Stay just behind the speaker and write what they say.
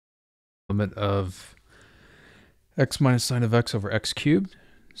limit of x minus sine of x over x cubed.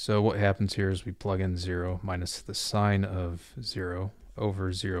 So what happens here is we plug in 0 minus the sine of 0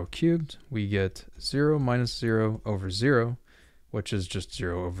 over 0 cubed. We get 0 minus 0 over 0, which is just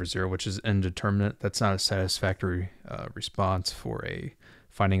 0 over 0, which is indeterminate. That's not a satisfactory response for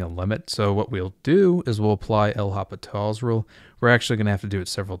finding a limit. So what we'll do is we'll apply L'Hopital's rule. We're actually going to have to do it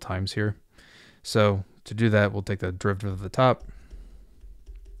several times here. So to do that, we'll take the derivative of the top,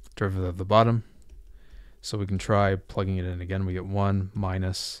 derivative of the bottom. So we can try plugging it in again. We get 1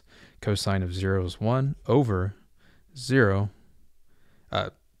 minus cosine of 0 is 1 over 0,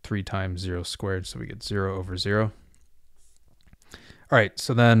 3 times 0 squared. So we get 0 over 0. All right,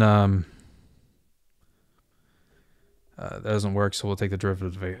 so then that doesn't work, so we'll take the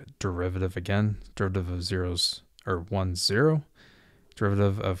derivative again. Derivative of 1, 0.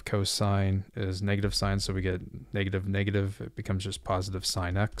 Derivative of cosine is negative sine, so we get negative, negative. It becomes just positive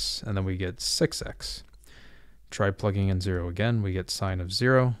sine x, and then we get 6x. Try plugging in 0 again. We get sine of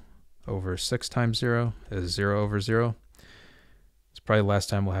 0 over 6 times 0 is 0 over 0. It's probably the last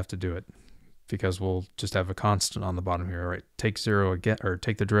time we'll have to do it because we'll just have a constant on the bottom here. All right, take 0 again, or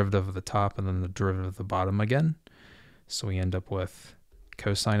take the derivative of the top and then the derivative of the bottom again. So we end up with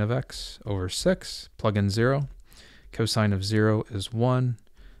cosine of x over 6, plug in 0. Cosine of 0 is 1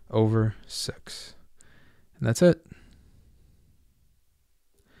 over 6. And that's it.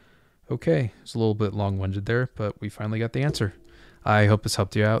 Okay, it's a little bit long-winded there, but we finally got the answer. I hope this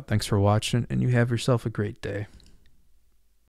helped you out. Thanks for watching, and you have yourself a great day.